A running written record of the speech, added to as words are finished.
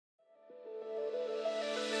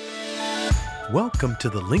Welcome to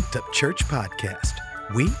the Linked Up Church podcast.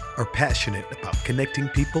 We are passionate about connecting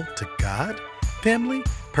people to God, family,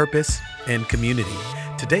 purpose, and community.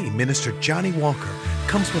 Today, Minister Johnny Walker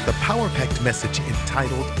comes with a power-packed message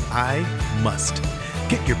entitled, I Must.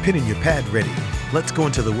 Get your pen and your pad ready. Let's go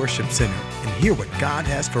into the worship center and hear what God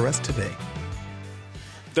has for us today.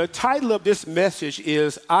 The title of this message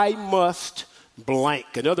is, I Must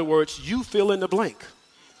Blank. In other words, you fill in the blank.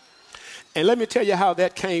 And let me tell you how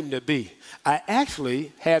that came to be. I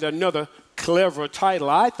actually had another clever title,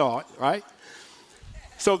 I thought, right?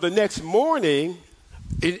 So the next morning,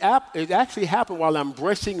 it actually happened while I'm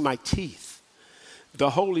brushing my teeth. The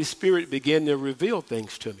Holy Spirit began to reveal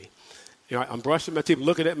things to me. You know, I'm brushing my teeth,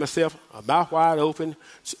 looking at myself, mouth wide open,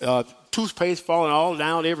 toothpaste falling all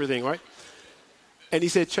down, everything, right? And he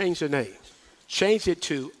said, change the name. Change it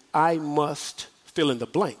to, I must fill in the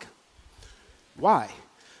blank. Why?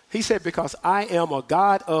 He said, because I am a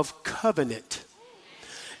God of covenant.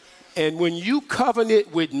 And when you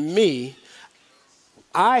covenant with me,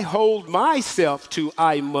 I hold myself to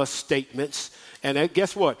I must statements. And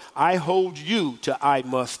guess what? I hold you to I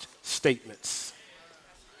must statements.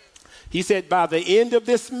 He said, by the end of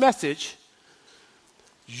this message,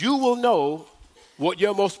 you will know what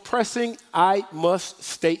your most pressing I must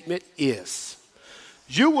statement is.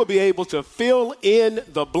 You will be able to fill in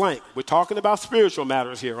the blank. We're talking about spiritual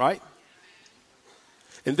matters here, right?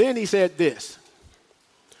 And then he said this.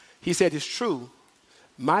 He said, it's true,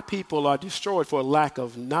 my people are destroyed for lack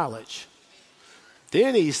of knowledge.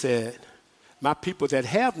 Then he said, my people that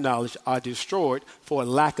have knowledge are destroyed for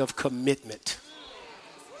lack of commitment.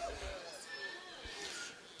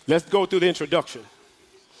 Let's go through the introduction.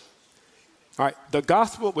 All right, the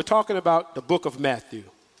gospel, we're talking about the book of Matthew.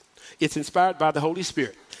 It's inspired by the Holy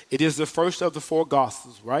Spirit. It is the first of the four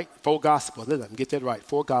gospels, right? Four gospels. Let me get that right.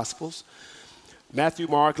 Four gospels. Matthew,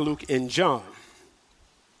 Mark, Luke, and John.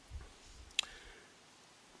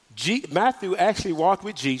 Matthew actually walked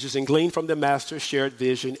with Jesus and gleaned from the Master, shared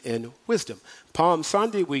vision and wisdom. Palm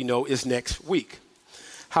Sunday, we know, is next week.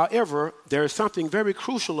 However, there is something very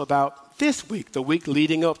crucial about this week, the week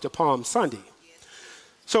leading up to Palm Sunday.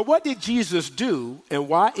 So what did Jesus do, and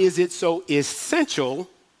why is it so essential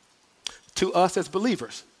to us as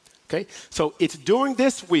believers? Okay, so it's during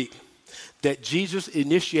this week that Jesus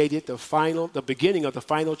initiated the beginning of the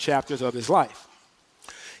final chapters of his life.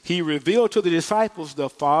 He revealed to the disciples the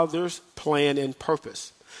Father's plan and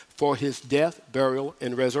purpose for his death, burial,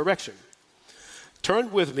 and resurrection. Turn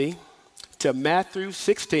with me to Matthew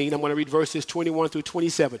 16. I'm going to read verses 21 through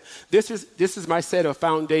 27. This is my set of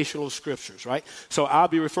foundational scriptures, right? So I'll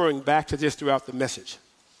be referring back to this throughout the message.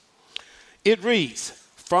 It reads,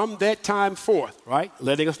 from that time forth, right,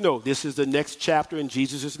 letting us know this is the next chapter in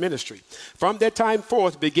Jesus' ministry. From that time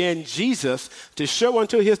forth began Jesus to show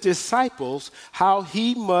unto his disciples how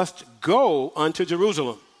he must go unto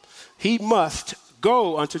Jerusalem. He must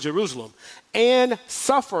go unto Jerusalem and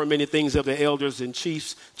suffer many things of the elders and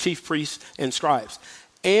chief priests and scribes,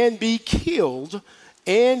 and be killed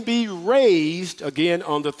and be raised again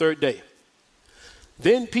on the third day.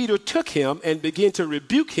 Then Peter took him and began to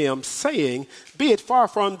rebuke him, saying, be it far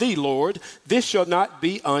from thee, Lord, this shall not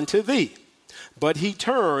be unto thee. But he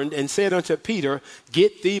turned and said unto Peter,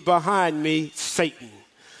 get thee behind me, Satan.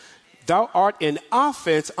 Thou art an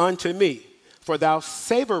offense unto me, for thou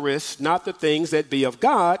savorest not the things that be of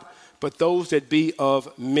God, but those that be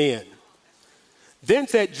of men. Then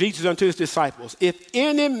said Jesus unto his disciples, if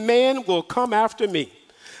any man will come after me,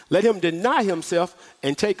 let him deny himself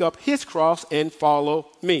and take up his cross and follow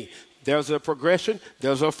me. There's a progression.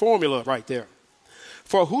 There's a formula right there.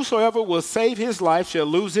 For whosoever will save his life shall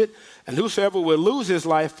lose it, and whosoever will lose his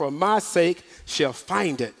life for my sake shall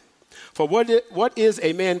find it. For what is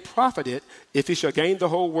a man profited if he shall gain the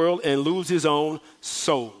whole world and lose his own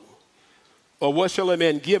soul? Or what shall a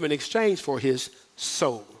man give in exchange for his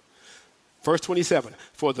soul? Verse 27,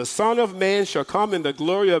 for the Son of Man shall come in the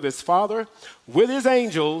glory of his Father with his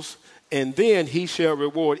angels, and then he shall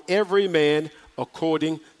reward every man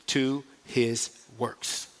according to his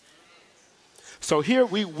works. So here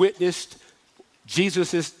we witnessed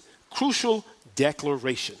Jesus' crucial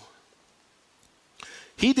declaration.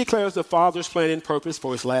 He declares the Father's plan and purpose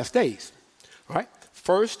for his last days. Right?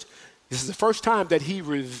 First, this is the first time that he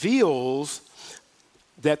reveals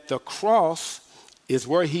that the cross is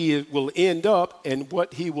where he will end up and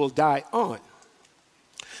what he will die on.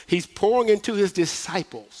 He's pouring into his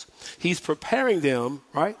disciples. He's preparing them,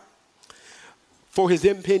 right, for his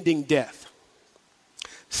impending death.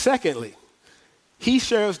 Secondly, he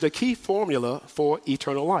shares the key formula for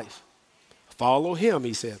eternal life. Follow him,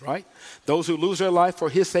 he said, right? Those who lose their life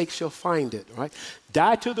for his sake shall find it, right?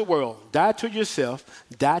 Die to the world, die to yourself,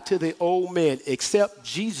 die to the old man. Accept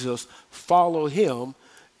Jesus, follow him,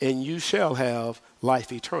 and you shall have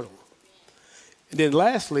life eternal. And then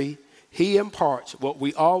lastly, he imparts what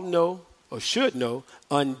we all know or should know,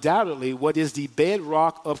 undoubtedly what is the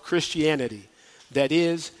bedrock of Christianity, that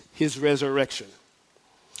is his resurrection.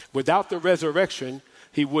 Without the resurrection,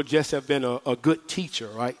 he would just have been a good teacher,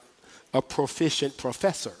 right? A proficient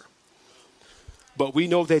professor. But we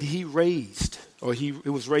know that he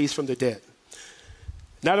was raised from the dead.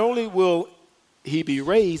 Not only will he be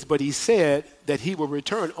raised, but he said that he will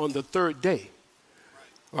return on the third day.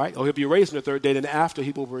 Right? Or he'll be raised on the third day, and after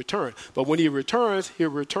he will return. But when he returns, he'll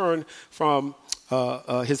return from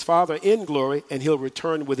his Father in glory, and he'll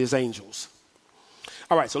return with his angels.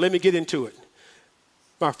 All right, so let me get into it.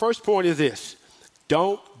 My first point is this: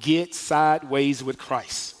 don't get sideways with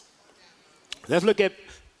Christ. Let's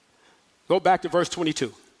go back to verse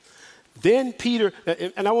 22. Then Peter,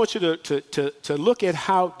 and I want you to look at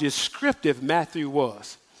how descriptive Matthew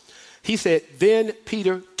was. He said, then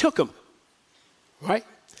Peter took him, right,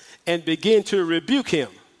 and began to rebuke him.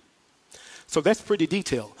 So that's pretty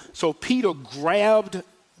detailed. So Peter grabbed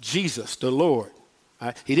Jesus, the Lord.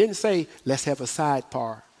 Right? He didn't say, let's have a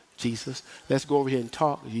sidebar, Jesus. Let's go over here and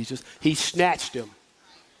talk, Jesus. He snatched him.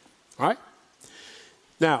 All right?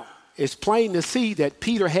 Now, it's plain to see that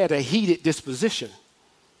Peter had a heated disposition.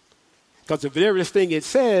 Because the very thing it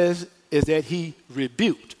says is that he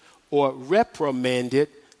rebuked or reprimanded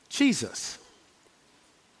Jesus.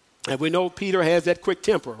 And we know Peter has that quick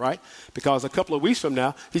temper, right? Because a couple of weeks from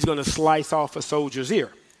now, he's going to slice off a soldier's ear.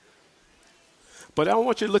 But I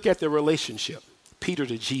want you to look at the relationship, Peter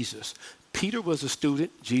to Jesus. Peter was a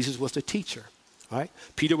student, Jesus was the teacher, right?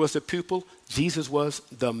 Peter was the pupil, Jesus was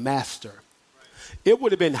the master. It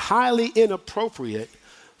would have been highly inappropriate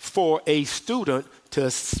for a student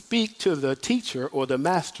to speak to the teacher or the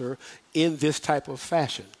master in this type of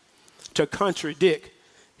fashion, to contradict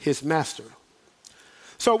his master.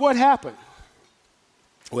 So what happened?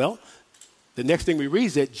 Well, the next thing we read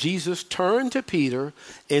is that Jesus turned to Peter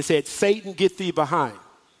and said, Satan, get thee behind.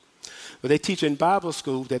 Well, they teach in Bible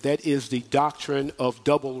school that is the doctrine of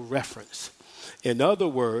double reference. In other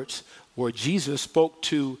words, where Jesus spoke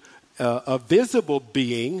to a visible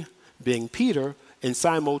being, being Peter, and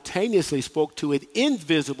simultaneously spoke to an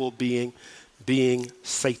invisible being, being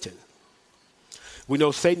Satan. We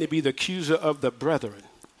know Satan to be the accuser of the brethren.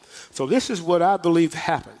 So this is what I believe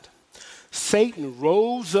happened. Satan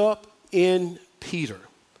rose up in Peter.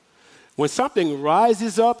 When something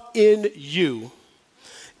rises up in you,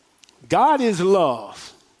 God is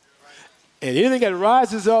love. And anything that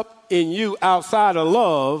rises up in you outside of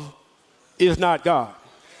love is not God.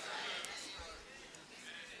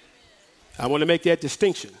 I want to make that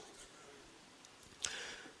distinction.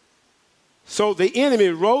 So the enemy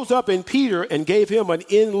rose up in Peter and gave him an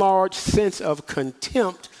enlarged sense of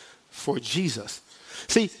contempt for Jesus.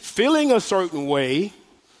 See, feeling a certain way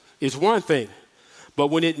is one thing, but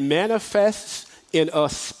when it manifests in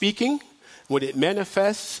us speaking, when it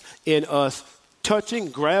manifests in us touching,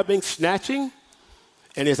 grabbing, snatching,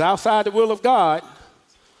 and is outside the will of God,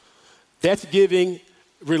 that's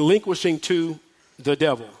relinquishing to the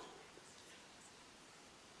devil.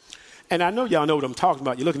 And I know y'all know what I'm talking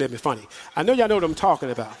about. You're looking at me funny. I know y'all know what I'm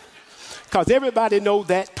talking about. Because everybody know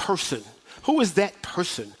that person. Who is that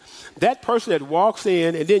person? That person that walks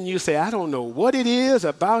in and then you say, I don't know what it is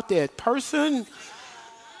about that person.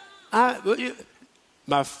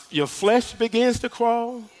 Your flesh begins to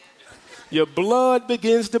crawl. Your blood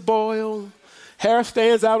begins to boil. Hair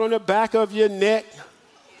stands out on the back of your neck.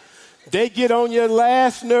 They get on your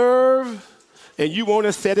last nerve and you want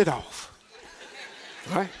to set it off.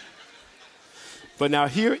 Right? But now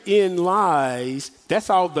herein lies,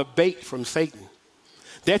 that's all the bait from Satan.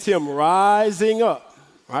 That's him rising up,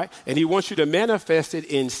 right? And he wants you to manifest it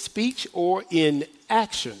in speech or in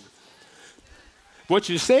action. What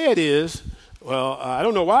you said is, well, I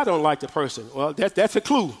don't know why I don't like the person. Well, that's a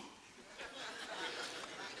clue.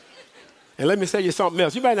 And let me say you something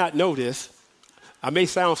else. You might not know this. I may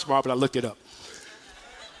sound smart, but I looked it up.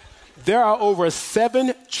 There are over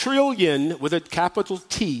 7 trillion, with a capital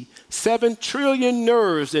T, 7 trillion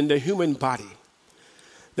nerves in the human body.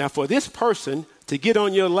 Now, for this person to get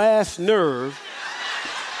on your last nerve,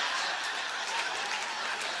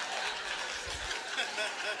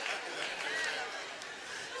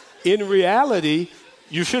 in reality,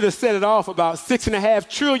 you should have set it off about 6.5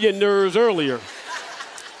 trillion nerves earlier.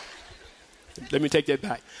 Let me take that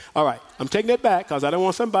back. All right, I'm taking that back because I don't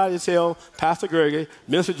want somebody to tell Pastor Gregory,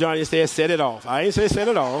 Minister Johnny said set it off. I ain't say set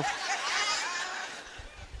it off.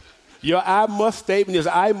 Your I must statement is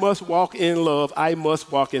I must walk in love. I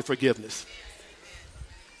must walk in forgiveness.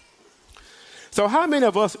 So how many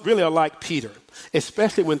of us really are like Peter,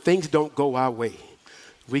 especially when things don't go our way?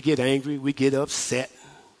 We get angry, we get upset,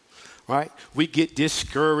 right? We get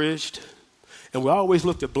discouraged, and we always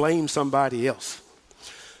look to blame somebody else.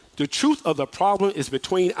 The truth of the problem is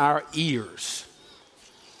between our ears.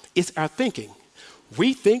 It's our thinking.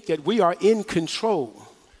 We think that we are in control.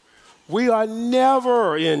 We are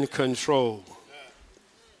never in control.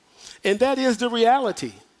 And that is the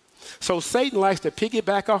reality. So Satan likes to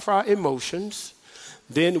piggyback off our emotions.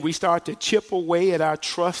 Then we start to chip away at our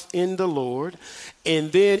trust in the Lord.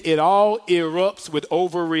 And then it all erupts with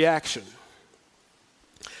overreaction.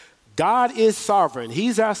 God is sovereign.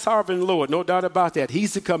 He's our sovereign Lord, no doubt about that.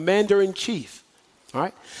 He's the commander in chief, all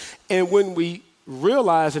right? And when we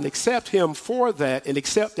realize and accept him for that and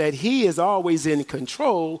accept that he is always in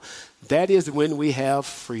control, that is when we have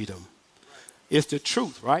freedom. It's the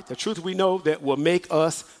truth, right? The truth we know that will make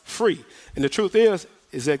us free. And the truth is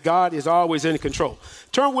that God is always in control.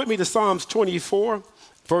 Turn with me to Psalms 24,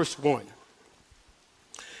 verse 1.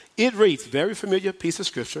 It reads, very familiar piece of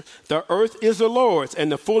scripture, the earth is the Lord's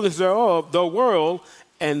and the fullness thereof, the world,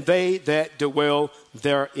 and they that dwell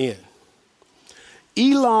therein.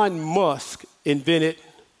 Elon Musk invented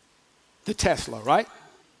the Tesla, right?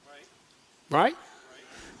 Right?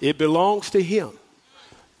 It belongs to him.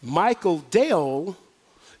 Michael Dell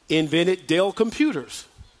invented Dell computers.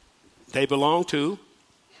 They belong to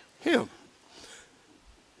him.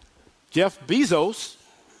 Jeff Bezos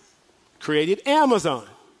created Amazon.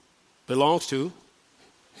 Belongs to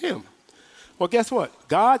him. Well, guess what?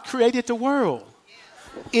 God created the world.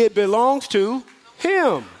 It belongs to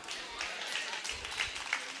him.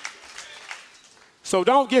 So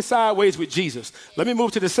don't get sideways with Jesus. Let me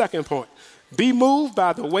move to the second point. Be moved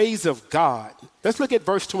by the ways of God. Let's look at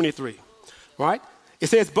verse 23, right? It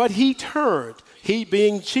says, but he turned, he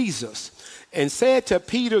being Jesus, and said to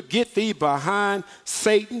Peter, get thee behind,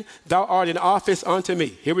 Satan, thou art in office unto me.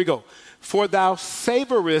 Here we go. For thou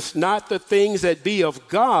savorest not the things that be of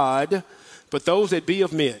God, but those that be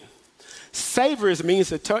of men. Savors means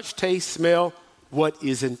to touch, taste, smell what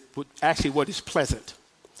is pleasant.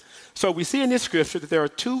 So we see in this scripture that there are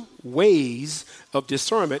two ways of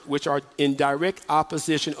discernment which are in direct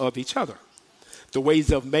opposition of each other. The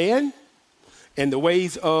ways of man and the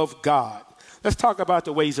ways of God. Let's talk about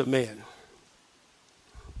the ways of man.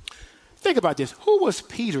 Think about this. Who was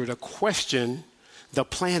Peter to question the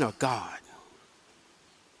plan of God?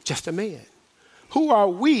 Just a man. Who are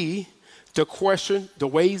we to question the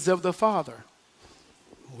ways of the Father?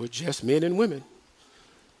 We're just men and women.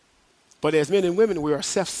 But as men and women, we are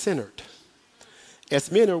self-centered.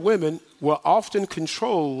 As men or women, we're often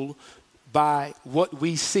controlled by what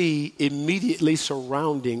we see immediately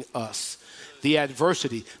surrounding us. The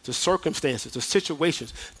adversity, the circumstances, the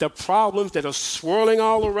situations, the problems that are swirling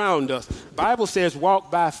all around us. The Bible says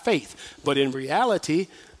walk by faith, but in reality,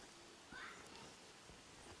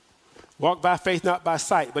 walk by faith, not by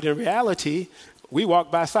sight. But in reality, we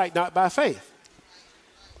walk by sight, not by faith.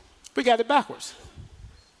 We got it backwards.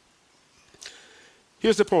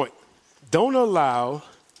 Here's the point. Don't allow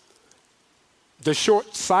the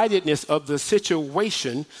short-sightedness of the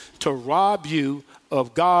situation to rob you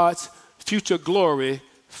of God's future glory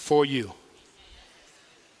for you.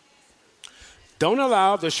 Don't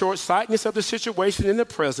allow the short-sightedness of the situation in the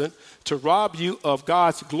present to rob you of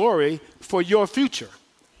God's glory for your future.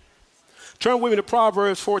 Turn with me to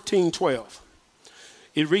Proverbs 14:12.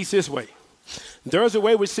 It reads this way. There is a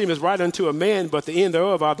way which seemeth right unto a man, but the end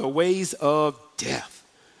thereof are the ways of death.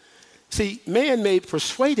 See, man may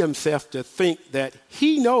persuade himself to think that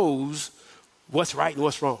he knows what's right and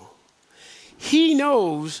what's wrong. He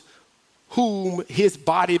knows whom his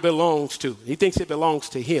body belongs to. He thinks it belongs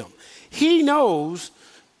to him. He knows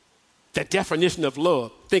the definition of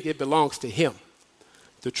love, think it belongs to him.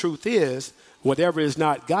 The truth is, whatever is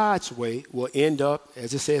not God's way will end up,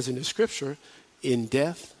 as it says in the scripture, in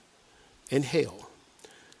death and hell.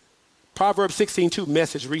 Proverbs 16:2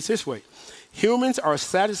 message reads this way. Humans are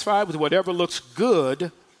satisfied with whatever looks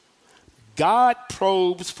good. God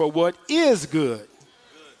probes for what is good.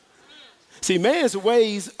 See, man's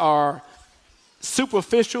ways are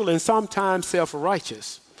superficial and sometimes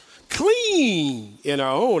self-righteous, clean in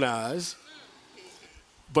our own eyes,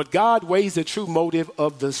 but God weighs the true motive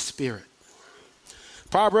of the Spirit.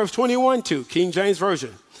 Proverbs 21:2, King James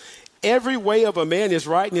Version. Every way of a man is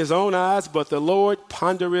right in his own eyes, but the Lord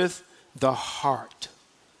pondereth the heart.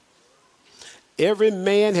 Every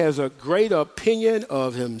man has a great opinion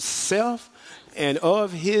of himself and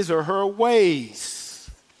of his or her ways,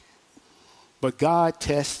 but God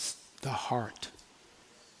tests the heart.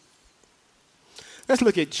 Let's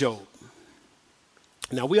look at Job.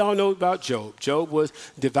 Now, we all know about Job. Job was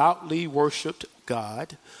devoutly worshiped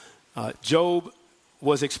God. Job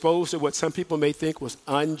was exposed to what some people may think was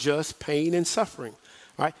unjust pain and suffering.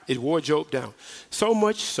 Right? It wore Job down. So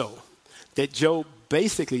much so that Job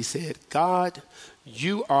basically said, God,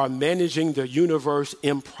 you are managing the universe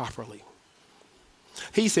improperly.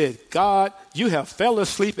 He said, God, you have fell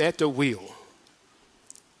asleep at the wheel.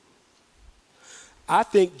 I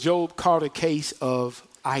think Job caught a case of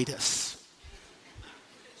itis.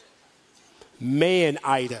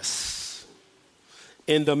 Man-itis.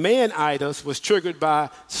 And the man-itis was triggered by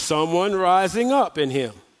someone rising up in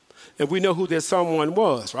him. And we know who that someone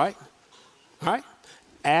was, right? Right?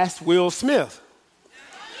 Ask Will Smith.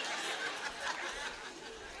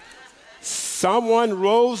 Someone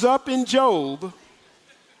rose up in Job,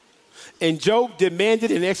 and Job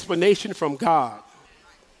demanded an explanation from God.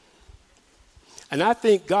 And I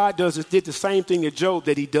think God did the same thing to Job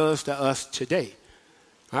that he does to us today.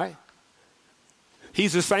 Right?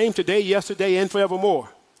 He's the same today, yesterday, and forevermore.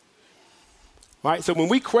 Right? So when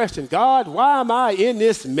we question, God, why am I in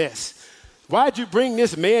this mess? Why'd you bring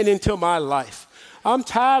this man into my life? I'm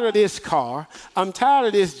tired of this car. I'm tired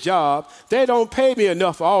of this job. They don't pay me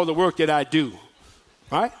enough for all the work that I do.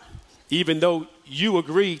 Right? Even though you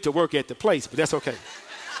agreed to work at the place, but that's okay.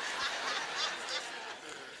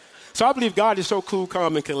 So I believe God is so cool,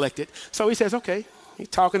 calm, and collected. So he says, okay, he's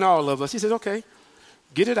talking to all of us. He says, okay,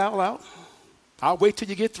 get it all out. I'll wait till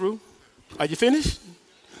you get through. Are you finished?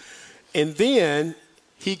 And then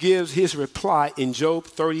he gives his reply in Job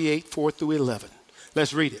 38, 4 through 11.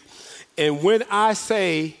 Let's read it. And when I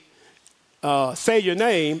say your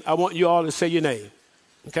name, I want you all to say your name.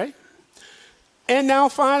 Okay? And now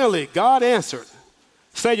finally, God answered,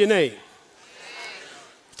 say your name.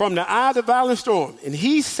 From the eye of the violent storm. And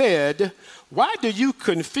he said, why do you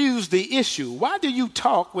confuse the issue? Why do you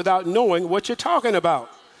talk without knowing what you're talking about?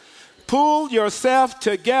 Pull yourself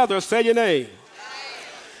together, say your name.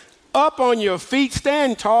 Up on your feet,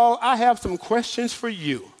 stand tall. I have some questions for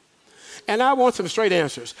you. And I want some straight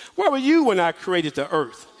answers. Where were you when I created the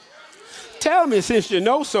earth? Tell me, since you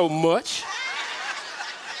know so much,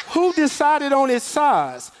 who decided on its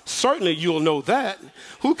size? Certainly you'll know that.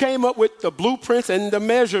 Who came up with the blueprints and the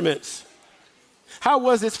measurements? How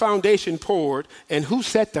was its foundation poured, and who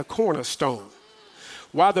set the cornerstone?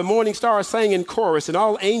 While the morning stars sang in chorus and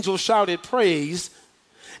all angels shouted praise,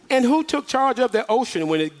 and who took charge of the ocean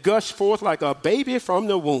when it gushed forth like a baby from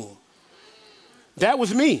the womb? That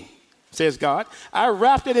was me, says God. I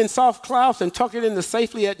wrapped it in soft clouds and tucked it in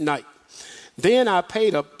safely at night. Then I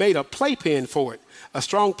made a playpen for it, a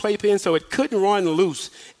strong playpen so it couldn't run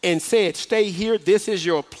loose, and said, stay here, this is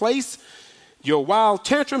your place. Your wild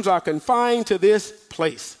tantrums are confined to this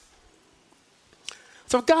place.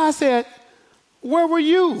 So God said, where were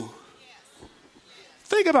you?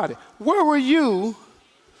 Think about it. Where were you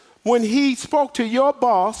when he spoke to your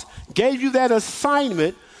boss, gave you that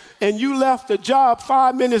assignment, and you left the job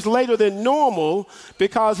 5 minutes later than normal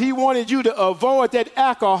because he wanted you to avoid that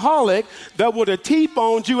alcoholic that would have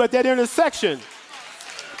T-boned you at that intersection?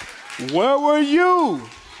 Where were you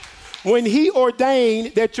when he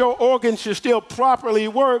ordained that your organs should still properly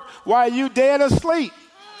work while you dead asleep?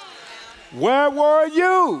 Where were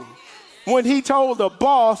you when he told the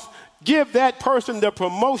boss, give that person the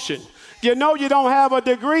promotion? You know you don't have a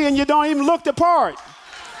degree and you don't even look the part.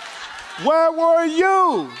 Where were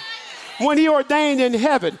you when he ordained in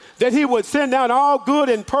heaven that he would send down all good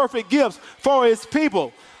and perfect gifts for his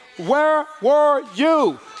people? Where were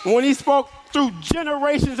you when he spoke through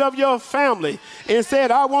generations of your family and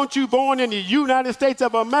said, I want you born in the United States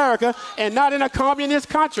of America and not in a communist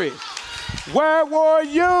country? Where were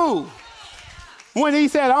you when he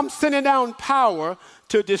said, I'm sending down power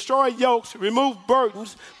to destroy yokes, remove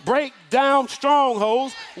burdens, break down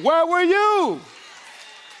strongholds? Where were you?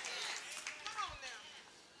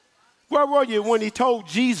 Where were you when he told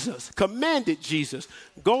Jesus, commanded Jesus,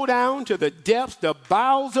 go down to the depths, the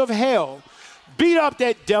bowels of hell, beat up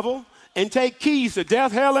that devil, and take keys to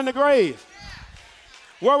death, hell, and the grave?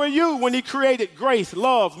 Where were you when he created grace,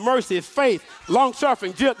 love, mercy, faith,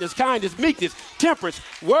 long-suffering, gentleness, kindness, meekness, temperance?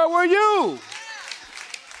 Where were you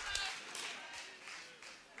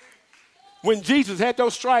when Jesus had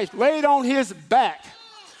those stripes laid on his back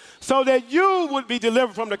so that you would be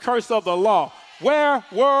delivered from the curse of the law? Where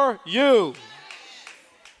were you?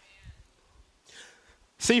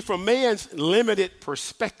 See, from man's limited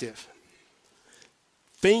perspective,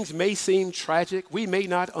 things may seem tragic. We may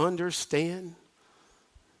not understand,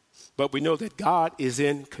 but we know that God is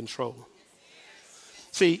in control.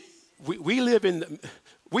 See, we live in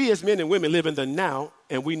We as men and women live in the now,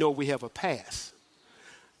 and we know we have a past.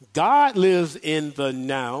 God lives in the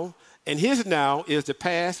now, and his now is the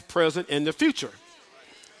past, present, and the future.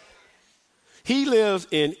 He lives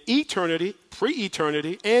in eternity,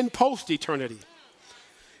 pre-eternity, and post-eternity.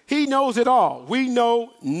 He knows it all. We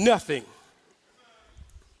know nothing.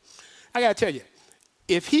 I got to tell you,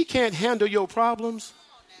 if he can't handle your problems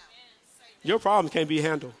can't be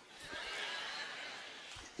handled.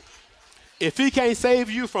 If he can't save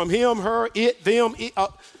you from him, her, it, them,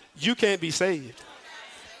 you can't be saved.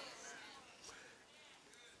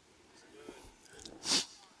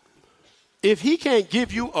 If he can't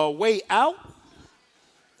give you a way out,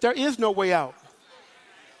 there is no way out.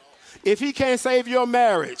 If he can't save your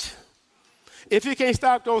marriage, if he can't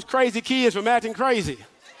stop those crazy kids from acting crazy,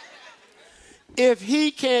 if he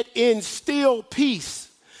can't instill peace,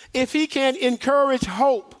 if he can't encourage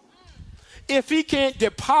hope, if he can't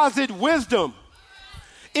deposit wisdom,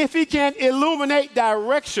 if he can't illuminate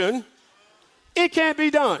direction, it can't be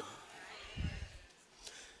done.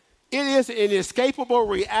 It is an inescapable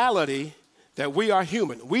reality that we are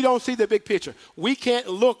human. We don't see the big picture. We can't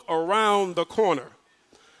look around the corner.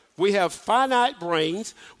 We have finite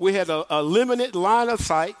brains. We have a limited line of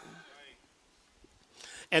sight.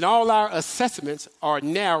 And all our assessments are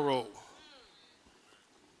narrow.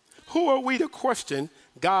 Who are we to question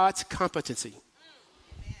God's competency?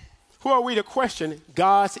 Who are we to question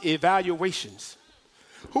God's evaluations?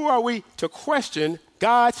 Who are we to question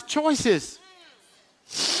God's choices?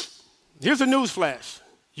 Here's a news flash.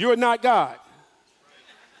 You're not God.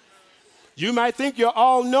 You might think you're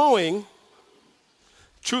all-knowing.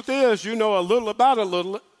 Truth is, you know a little about a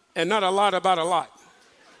little and not a lot about a lot.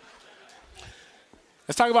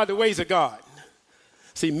 Let's talk about the ways of God.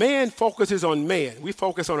 See, man focuses on man. We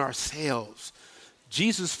focus on ourselves.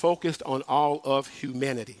 Jesus focused on all of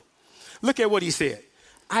humanity. Look at what he said.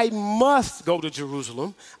 I must go to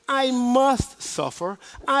Jerusalem. I must suffer.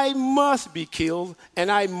 I must be killed,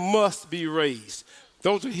 and I must be raised.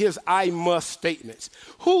 Those are his I must statements.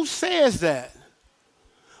 Who says that?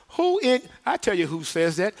 I tell you who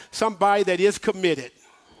says that. Somebody that is committed.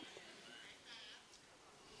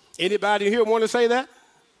 Anybody here want to say that?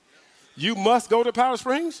 You must go to Powder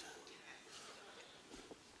Springs?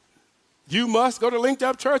 You must go to Linked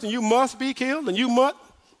Up Church and you must be killed and you must?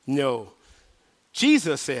 No.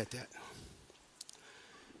 Jesus said that.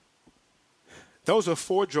 Those are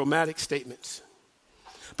 4 dramatic statements.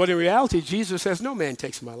 But in reality, Jesus says, no man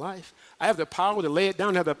takes my life. I have the power to lay it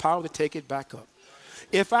down. I have the power to take it back up.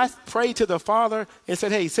 If I prayed to the Father and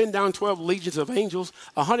said, hey, send down 12 legions of angels,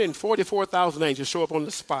 144,000 angels show up on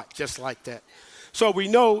the spot just like that. So we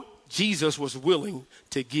know Jesus was willing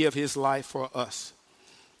to give his life for us.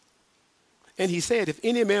 And he said, if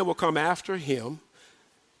any man will come after him,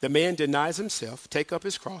 the man denies himself, take up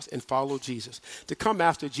his cross, and follow Jesus. To come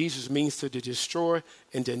after Jesus means to destroy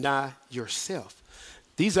and deny yourself.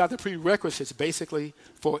 These are the prerequisites, basically,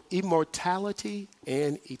 for immortality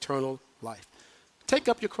and eternal life. Take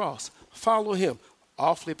up your cross. Follow him.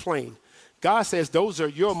 Awfully plain. God says those are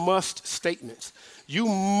your must statements. You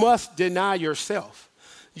must deny yourself.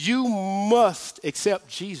 You must accept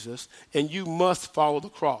Jesus, and you must follow the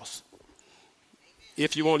cross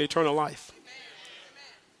if you want eternal life.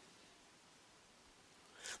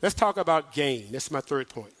 Let's talk about gain. That's my third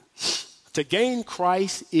point. To gain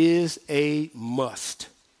Christ is a must.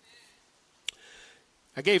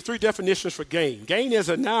 I gave 3 definitions for gain. Gain as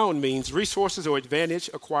a noun means resources or advantage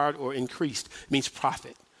acquired or increased. It means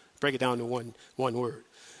profit. Break it down to one word.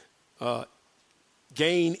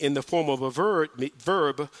 Gain in the form of a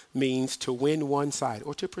verb means to win one side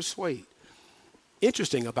or to persuade.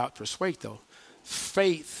 Interesting about persuade, though.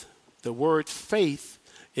 Faith, the word faith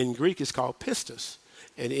in Greek is called pistos.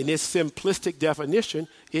 And in its simplistic definition,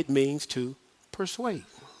 it means to persuade.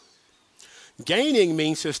 Gaining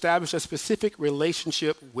means to establish a specific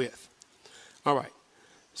relationship with. All right.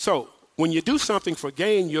 So when you do something for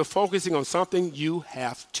gain, you're focusing on something you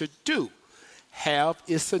have to do. Have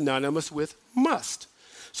is synonymous with must.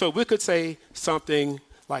 So we could say something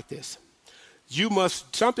like this.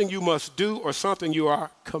 Something you must do or something you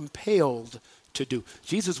are compelled to do.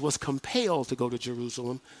 Jesus was compelled to go to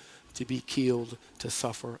Jerusalem, to be killed, to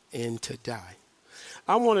suffer, and to die.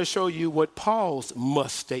 I want to show you what Paul's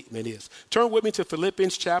must statement is. Turn with me to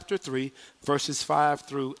Philippians chapter 3, verses 5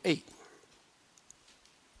 through 8.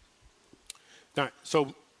 All right,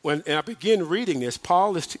 so when I begin reading this,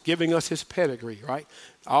 Paul is giving us his pedigree, right?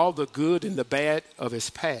 All the good and the bad of his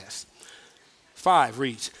past. 5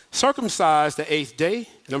 reads, circumcised the 8th day,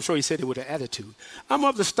 and I'm sure he said it with an attitude. I'm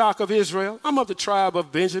of the stock of Israel. I'm of the tribe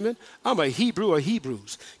of Benjamin. I'm a Hebrew of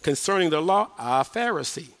Hebrews. Concerning the law, I'm a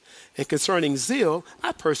Pharisee. And concerning zeal,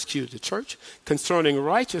 I persecuted the church. Concerning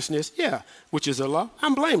righteousness, which is the law,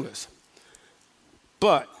 I'm blameless.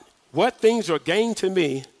 But what things are gained to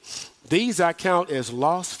me, these I count as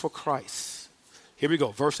loss for Christ. Here we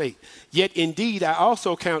go, verse 8. Yet indeed I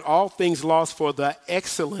also count all things lost for the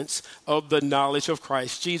excellence of the knowledge of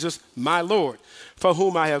Christ Jesus, my Lord, for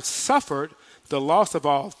whom I have suffered the loss of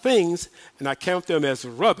all things, and I count them as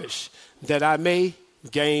rubbish, that I may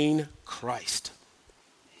gain Christ.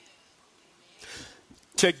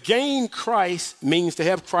 To gain Christ means to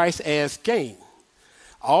have Christ as gain.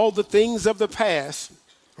 All the things of the past,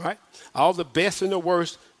 right? All the best and the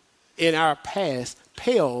worst in our past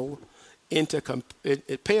pale in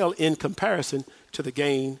comparison to the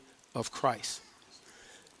gain of Christ.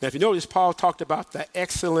 Now, if you notice, Paul talked about the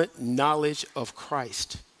excellent knowledge of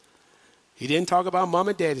Christ. He didn't talk about mom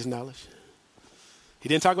and daddy's knowledge. He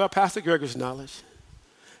didn't talk about Pastor Greger's knowledge.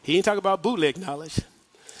 He didn't talk about bootleg knowledge.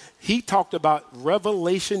 He talked about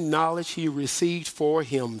revelation knowledge he received for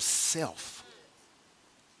himself.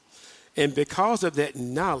 And because of that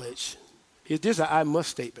knowledge, this is an I must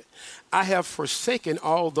statement. I have forsaken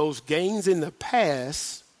all those gains in the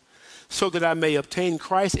past so that I may obtain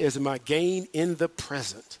Christ as my gain in the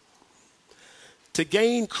present. To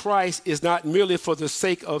gain Christ is not merely for the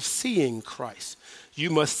sake of seeing Christ. You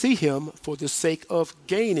must see him for the sake of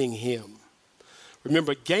gaining him.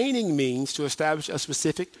 Remember, gaining means to establish a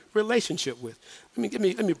specific relationship with. Let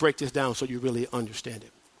me break this down so you really understand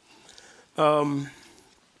it.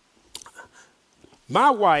 My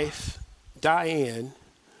wife, Diane,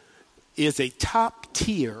 is a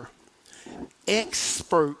top-tier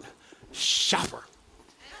expert shopper.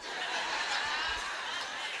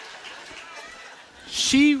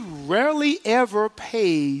 She rarely ever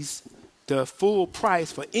pays the full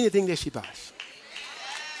price for anything that she buys.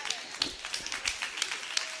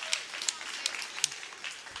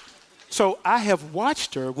 So I have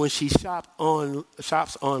watched her when she shops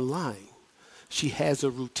online. She has a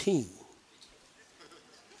routine.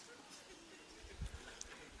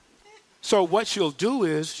 So what she'll do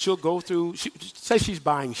is she'll go through, say she's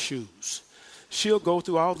buying shoes. She'll go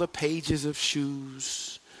through all the pages of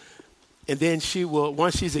shoes. And then she will,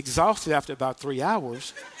 once she's exhausted after about 3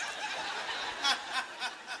 hours,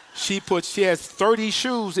 she has 30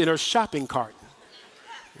 shoes in her shopping cart.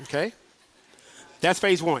 Okay? That's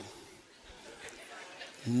phase 1.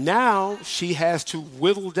 Now she has to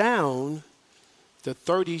whittle down the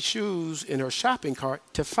 30 shoes in her shopping cart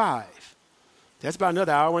to 5. That's about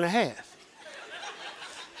another hour and a half.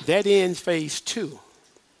 That ends phase 2.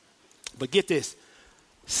 But get this,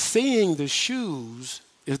 seeing the shoes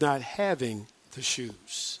is not having the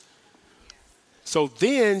shoes. So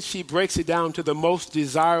then she breaks it down to the most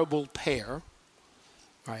desirable pair.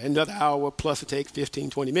 All right, another hour plus it takes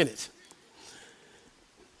 15, 20 minutes.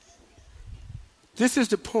 This is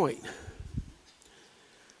the point.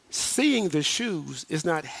 Seeing the shoes is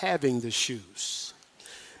not having the shoes.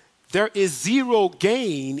 There is zero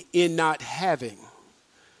gain in not having.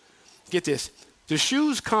 Get this. The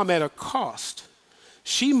shoes come at a cost.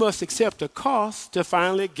 She must accept the cost to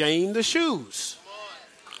finally gain the shoes.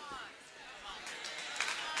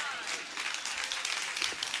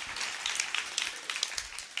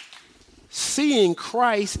 Seeing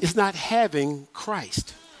Christ is not having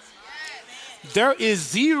Christ. There is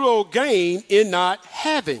zero gain in not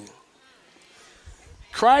having.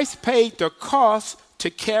 Christ paid the cost to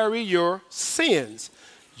carry your sins.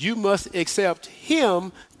 You must accept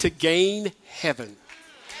him to gain heaven.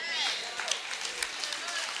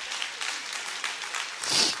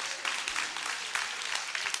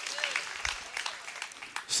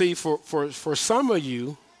 See, for some of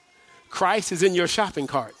you, Christ is in your shopping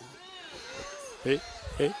cart. Hey.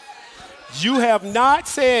 You have not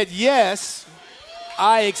said, yes,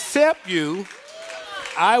 I accept you,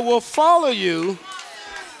 I will follow you.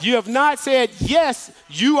 You have not said, yes,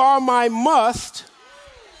 you are my must.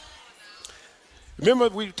 Remember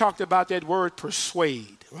we talked about that word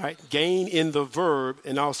persuade, right? Gain in the verb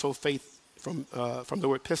and also faith from the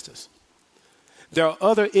word pistis. There are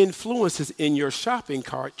other influences in your shopping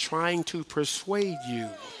cart trying to persuade you.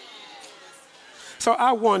 So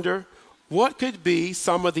I wonder, what could be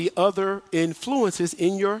some of the other influences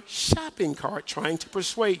in your shopping cart trying to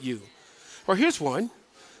persuade you? Well, here's one.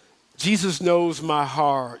 Jesus knows my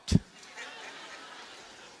heart.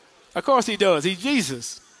 Of course he does. He's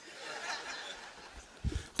Jesus.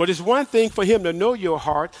 But it's one thing for him to know your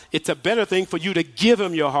heart. It's a better thing for you to give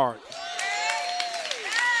him your heart.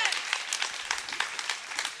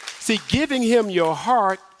 See, giving him your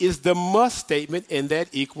heart is the must statement, and that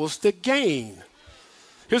equals the gain.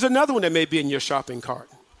 Here's another one that may be in your shopping cart.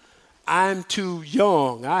 I'm too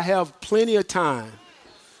young. I have plenty of time.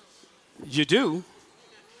 You do.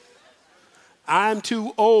 I'm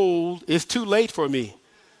too old. It's too late for me.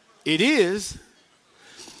 It is.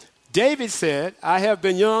 David said, I have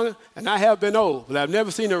been young and I have been old, but I've never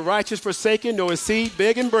seen the righteous forsaken nor his seed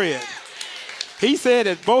begging bread. He said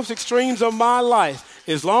at both extremes of my life,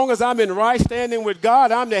 as long as I'm in right standing with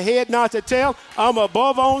God, I'm the head, not the tail. I'm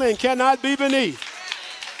above only and cannot be beneath.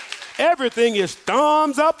 Everything is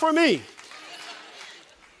thumbs up for me.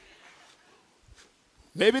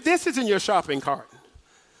 Maybe this is in your shopping cart.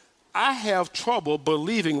 I have trouble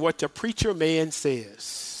believing what the preacher man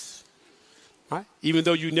says. Right? Even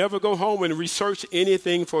though you never go home and research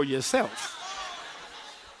anything for yourself.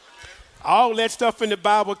 All that stuff in the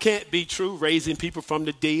Bible can't be true. Raising people from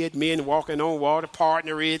the dead, men walking on water, parting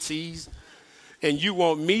the Red Seas. And you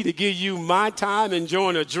want me to give you my time and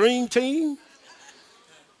join a dream team?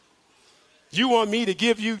 You want me to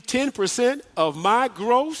give you 10% of my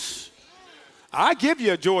gross? I give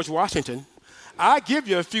you a George Washington. I give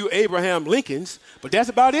you a few Abraham Lincolns, but that's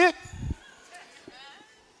about it.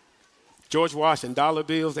 George Washington, dollar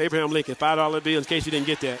bills, Abraham Lincoln, $5 bills, in case you didn't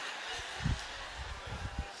get that.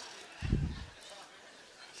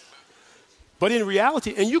 But in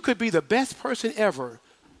reality, and you could be the best person ever.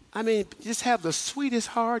 I mean, just have the sweetest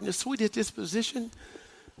heart and the sweetest disposition.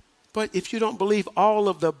 But if you don't believe all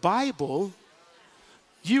of the Bible,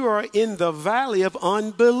 you are in the valley of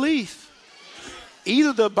unbelief.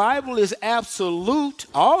 Either the Bible is absolute,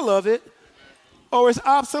 all of it, or it's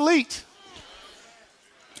obsolete.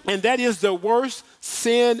 And that is the worst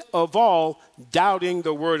sin of all, doubting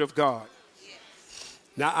the word of God.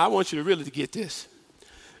 Now, I want you to really get this.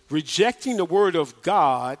 Rejecting the word of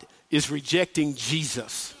God is rejecting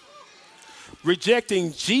Jesus.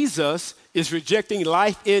 Rejecting Jesus is rejecting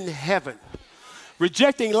life in heaven.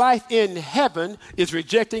 Rejecting life in heaven is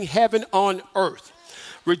rejecting heaven on earth.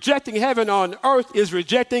 Rejecting heaven on earth is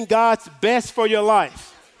rejecting God's best for your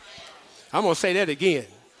life. I'm going to say that again.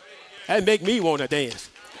 That make me want to dance.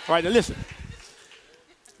 All right, now listen.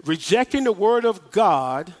 Rejecting the word of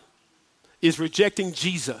God is rejecting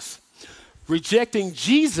Jesus. Rejecting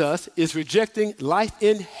Jesus is rejecting life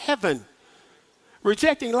in heaven.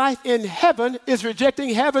 Rejecting life in heaven is rejecting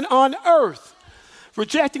heaven on earth.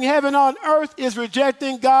 Rejecting heaven on earth is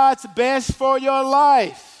rejecting God's best for your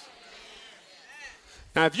life.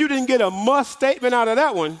 Now, if you didn't get a must statement out of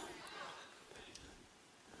that one,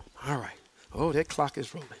 all right. Oh, that clock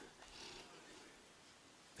is rolling.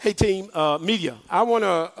 Hey, team, media, I want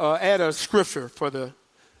to add a scripture for the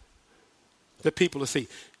people to see.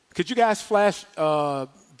 Could you guys flash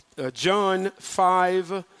John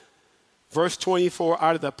 5, verse 24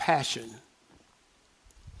 out of the Passion?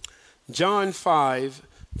 John 5,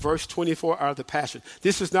 verse 24 out of the Passion.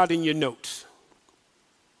 This is not in your notes.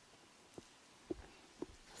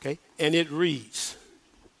 Okay, and it reads,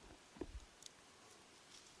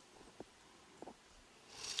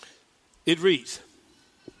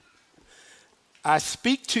 I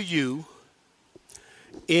speak to you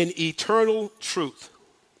in eternal truth.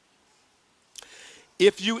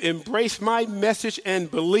 If you embrace my message and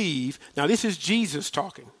believe, now this is Jesus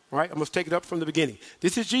talking, right? I'm going to take it up from the beginning.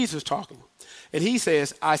 This is Jesus talking. And he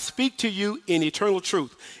says, I speak to you in eternal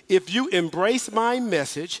truth. If you embrace my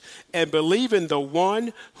message and believe in the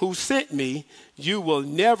one who sent me, you will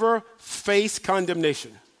never face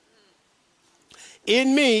condemnation.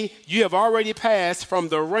 In me, you have already passed from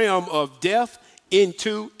the realm of death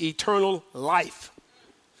into eternal life.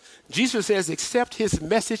 Jesus says, accept his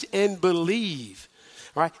message and believe.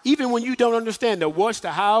 Right? Even when you don't understand the what's,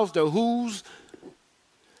 the how's, the who's,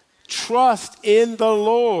 trust in the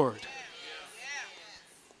Lord.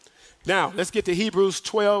 Now, let's get to Hebrews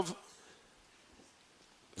 12,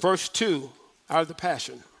 verse 2 out of the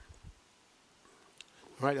Passion.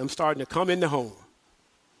 All right, I'm starting to come into home.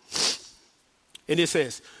 And it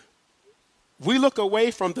says, we look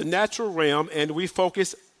away from the natural realm and we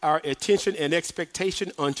focus our attention and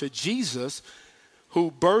expectation unto Jesus,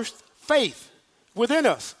 who birthed faith within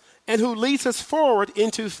us and who leads us forward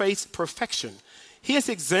into faith's perfection. His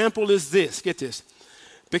example is this, get this,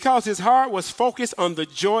 because his heart was focused on the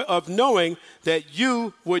joy of knowing that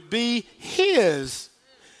you would be his.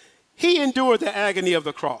 He endured the agony of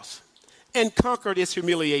the cross and conquered its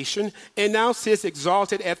humiliation and now sits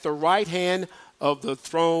exalted at the right hand of the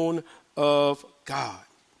throne of God.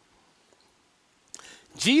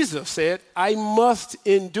 Jesus said, I must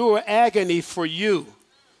endure agony for you.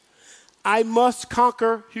 I must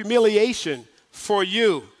conquer humiliation for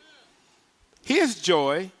you. His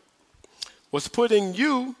joy was putting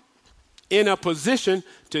you in a position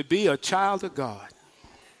to be a child of God,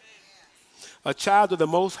 a child of the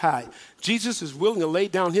Most High. Jesus is willing to lay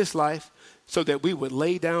down his life so that we would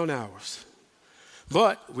lay down ours.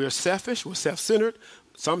 But we're selfish, we're self-centered,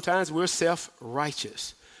 sometimes we're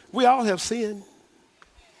self-righteous. We all have sin.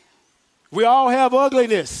 We all have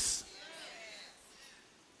ugliness.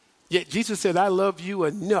 Yet Jesus said, I love you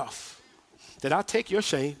enough that I'll take your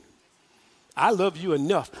shame. I love you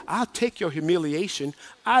enough. I'll take your humiliation.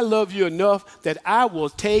 I love you enough that I will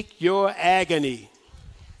take your agony.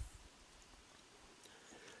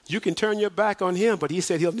 You can turn your back on him, but he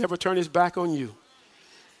said he'll never turn his back on you.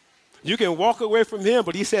 You can walk away from him,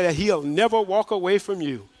 but he said that he'll never walk away from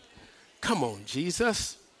you. Come on,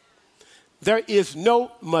 Jesus. There is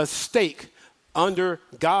no mistake under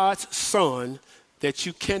God's Son that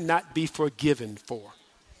you cannot be forgiven for.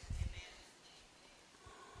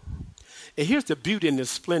 And here's the beauty and the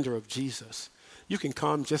splendor of Jesus. You can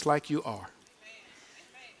come just like you are.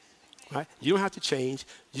 Right? You don't have to change.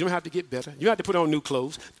 You don't have to get better. You don't have to put on new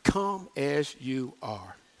clothes. Come as you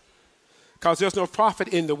are. Because there's no profit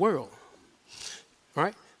in the world.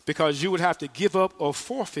 Right? Because you would have to give up or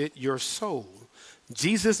forfeit your soul.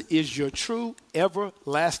 Jesus is your true,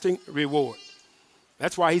 everlasting reward.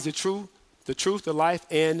 That's why he's the truth, the life,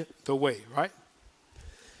 and the way, right?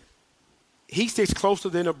 He sticks closer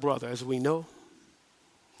than a brother, as we know.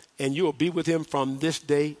 And you will be with him from this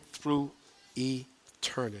day through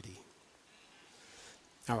eternity.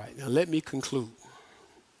 All right, now let me conclude.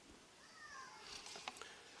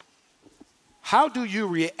 How do you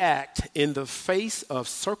react in the face of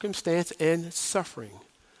circumstance and suffering?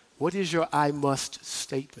 What is your I must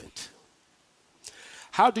statement?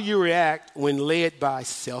 How do you react when led by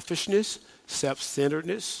selfishness,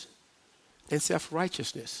 self-centeredness, and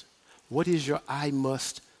self-righteousness? What is your I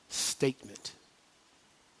must statement?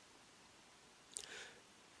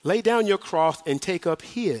 Lay down your cross and take up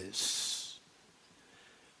his.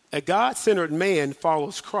 A God-centered man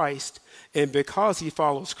follows Christ, and because he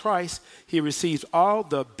follows Christ, he receives all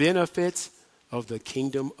the benefits of the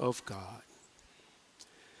kingdom of God.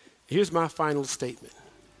 Here's my final statement.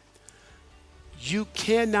 You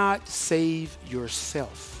cannot save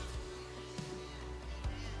yourself.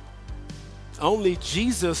 Only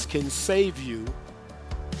Jesus can save you,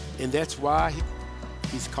 and that's why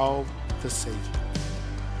he's called the Savior.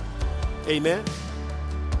 Amen.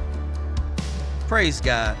 Praise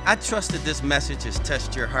God. I trust that this message has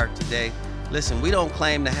touched your heart today. Listen, we don't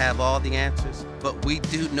claim to have all the answers, but we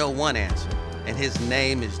do know one answer, and his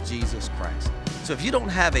name is Jesus Christ. So if you don't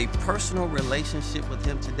have a personal relationship with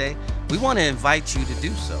him today, we want to invite you to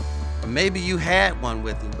do so. Or maybe you had one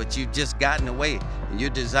with him, but you've just gotten away and you're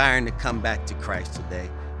desiring to come back to Christ today.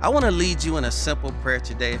 I want to lead you in a simple prayer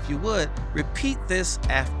today. If you would, repeat this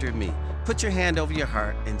after me. Put your hand over your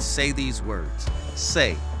heart and say these words.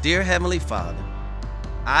 Say, Dear Heavenly Father,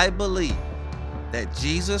 I believe that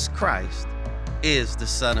Jesus Christ is the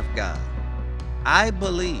Son of God. I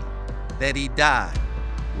believe that he died,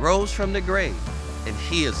 rose from the grave, and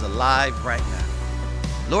he is alive right now.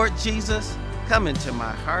 Lord Jesus, come into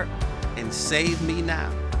my heart and save me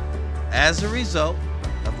now. As a result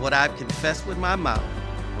of what I've confessed with my mouth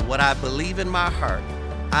and what I believe in my heart,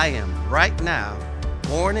 I am right now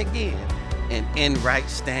born again and in right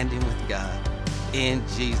standing with God. In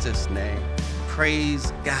Jesus' name.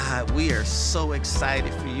 Praise God. We are so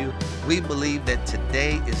excited for you. We believe that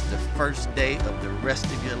today is the first day of the rest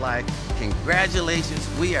of your life. Congratulations.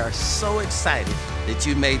 We are so excited that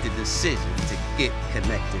you made the decision to get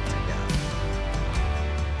connected to God.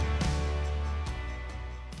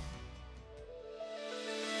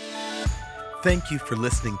 Thank you for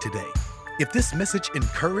listening today. If this message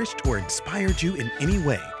encouraged or inspired you in any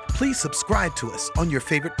way, please subscribe to us on your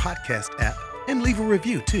favorite podcast app and leave a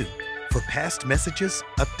review too. For past messages,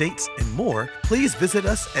 updates, and more, please visit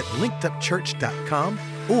us at linkedupchurch.com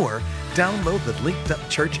or download the Linked Up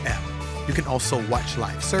Church app. You can also watch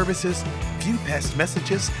live services, view past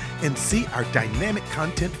messages, and see our dynamic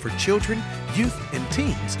content for children, youth, and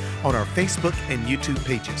teens on our Facebook and YouTube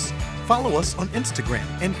pages. Follow us on Instagram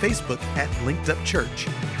and Facebook at Linked Up Church.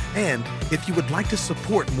 And if you would like to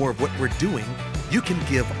support more of what we're doing, you can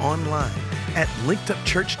give online at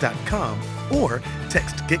linkedupchurch.com or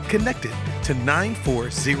text Get Connected to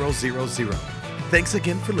 94000. Thanks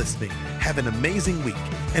again for listening. Have an amazing week,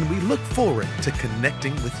 and we look forward to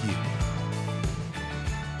connecting with you.